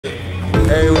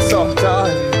Hey, what's up,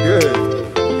 Todd? Good.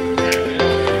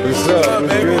 What's up?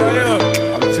 What's Baby,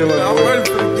 good? I'm chilling. I'm ready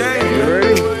for the game. You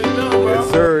ready? Yes,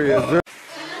 sir. Yes, sir.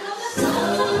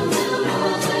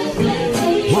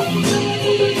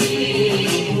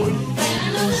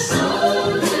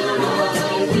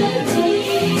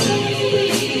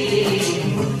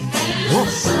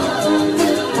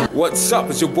 What's up?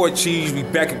 It's your boy Cheese. We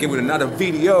back again with another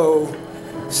video.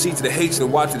 C to the H to the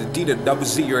Y to the D to the double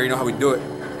Z. You already know how we do it.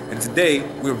 And today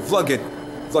we're vlogging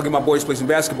my boys play some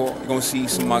basketball. You're gonna see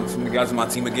some of the guys on my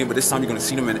team again, but this time you're gonna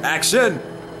see them in action.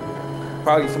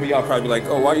 Probably some of y'all probably be like,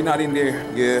 oh, why you not in there?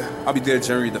 Yeah, I'll be there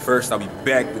January the 1st. I'll be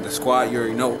back with the squad. You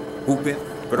already know, hooping.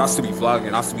 But I'll still be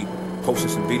vlogging. I'll still be posting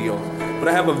some videos. But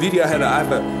I have a video. I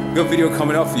have a good video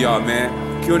coming up for y'all,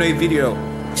 man. Q&A video.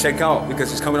 Check out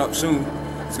because it's coming up soon.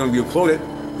 It's gonna be uploaded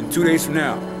in 2 days from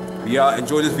now. But y'all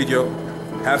enjoy this video,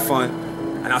 have fun,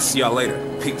 and I'll see y'all later.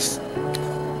 Peace.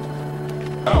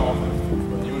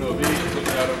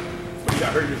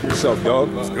 What's up,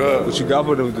 dog? What's good? What you got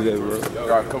for them today, bro?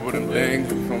 Got a couple of them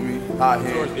things, you feel me? Hot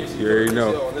hands. You already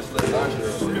know.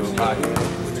 Hot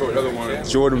hands. Another one.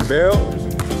 Jordan Bell,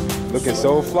 looking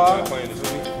so fly.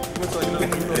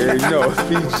 You already know.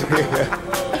 PJ.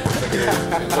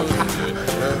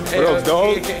 What up,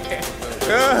 dog? He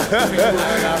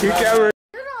camera.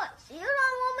 You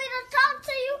don't want me to talk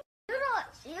to you. You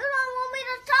don't want me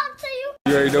to talk to you.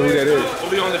 You already know who that is.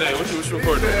 What we on today? What you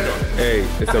recording? Hey,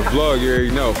 it's a vlog. You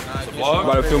already know. It's a vlog? I'm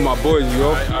about to film my boys, you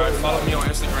know. Alright, follow me on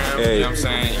Instagram. Hey. You know what I'm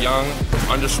saying?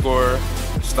 Young_stunner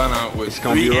with It's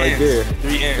gonna be right there.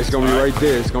 3 N's. It's gonna be right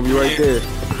there. It's gonna be right there.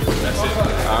 That's it.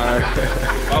 Alright.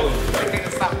 Follow me.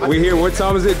 We here. What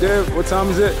time is it, Dev? What time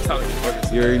is it?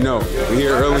 You already know. We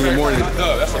here early in the morning.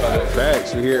 That's about it.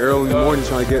 Facts. We here early in the morning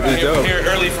trying to get this We're dub. here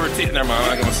early for a team. Never mind, I'm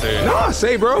not gonna say it. Nah,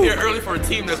 say, bro. We're here early for a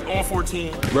team that's on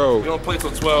 14. Bro. We don't play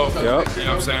till 12. Yup. You know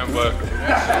what I'm saying? But Nah.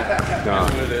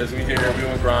 that's what it is. We here. We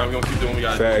on grind. We gonna keep doing what we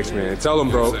gotta do. Facts, man. Tell them,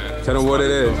 bro. Tell them what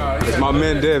it is. It's my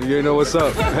man, Dev. You already know what's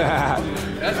up. Look at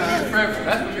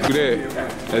that.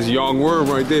 That's Young Worm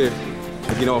right there.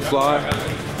 You know, fly.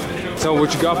 Tell them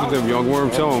what you got for them, Young Worm.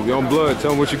 Tell them, Young Blood.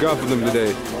 Tell them what you got for them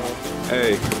today.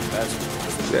 Hey.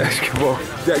 Basketball.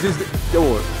 Yeah, just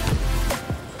go on.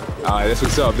 Alright, that's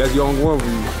what's up. That's Young Worm for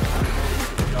you.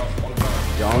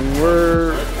 Young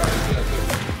Worm.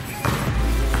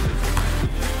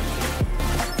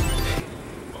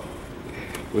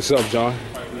 What's up, John?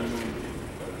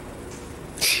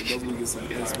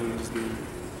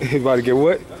 You about to get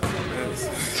what?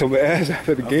 Some ass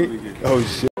after the game? Oh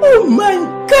shit. Oh my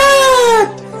God!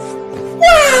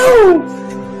 Wow!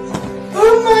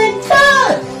 Oh my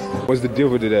God! What's the deal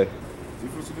for today?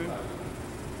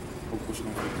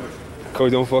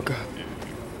 Coach don't fuck up.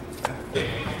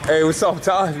 Hey, what's up,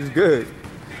 Todd? It's good.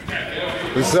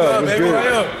 What's up? What's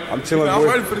good? I'm chilling, I'm boy.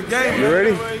 ready for the game. You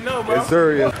ready? Know, bro. Yes,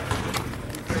 sir. Yes.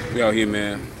 We out here,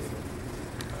 man.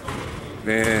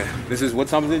 Man, this is, what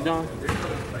time is it, John?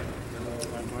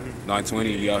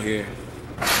 9:20, we out here.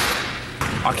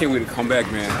 I can't wait to come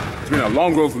back, man. It's been a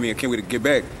long road for me. I can't wait to get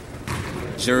back.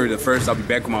 January the 1st, I'll be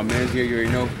back with my man here, you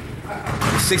already know.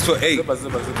 6'8".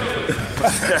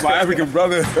 My African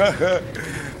brother.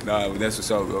 Nah, that's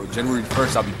what's up, bro. January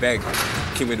 1st, I'll be back.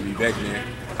 Can't wait to be back, man.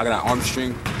 I got an arm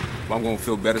string, but I'm gonna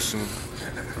feel better soon.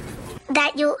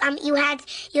 That you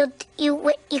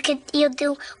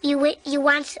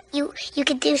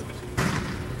could do.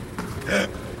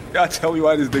 Y'all tell me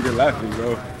why this nigga laughing,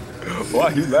 bro. Why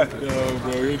he laughing? Yo,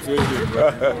 bro, you're tripping, bro.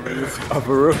 Oh,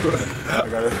 for real? I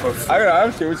got an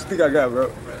arm string. What you think I got, bro?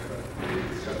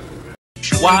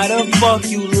 Why the fuck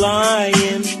you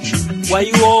lying? Why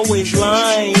you always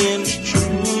lying?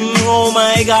 Oh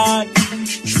my God!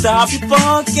 Stop your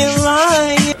fucking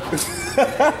lying!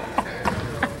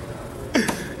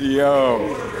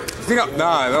 Yo.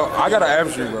 Nah, no, I got an arm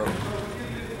string, bro.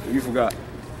 You forgot.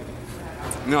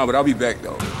 No, but I'll be back,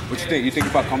 though. What you think? You think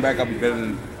if I come back, I'll be better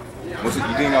than... You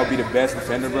think I'll be the best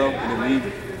defender, bro, in the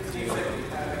league?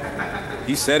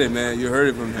 He said it, man. You heard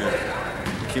it from him.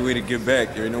 Can't wait to get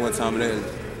back. You already know what time it is.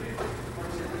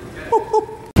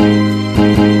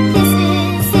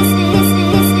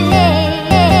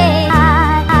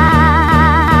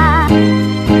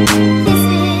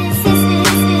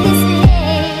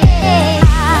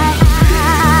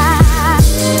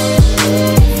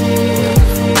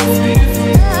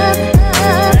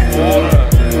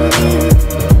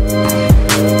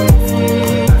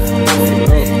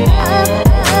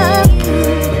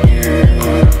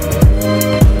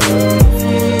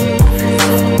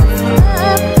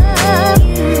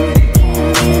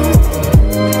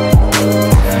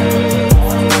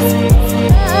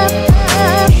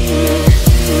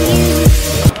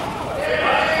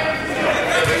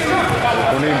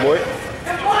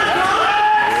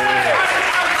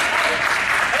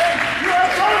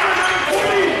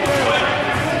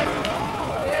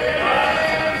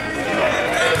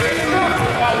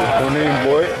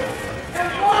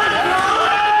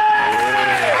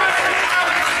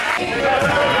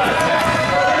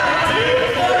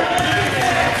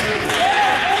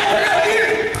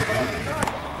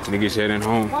 boys heading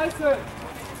home.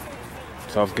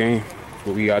 Tough game,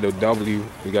 but we got the W.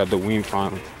 We got the win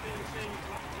finally.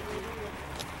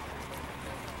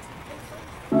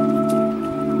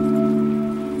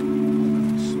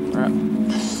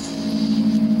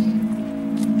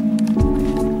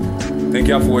 Thank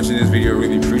y'all for watching this video.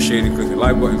 Really appreciate it. Click the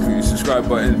like button, click the subscribe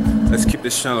button. Let's keep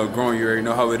this channel growing. You already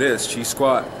know how it is. Cheese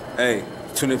Squad. Hey,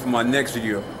 tune in for my next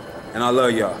video. And I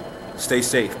love y'all. Stay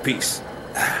safe. Peace.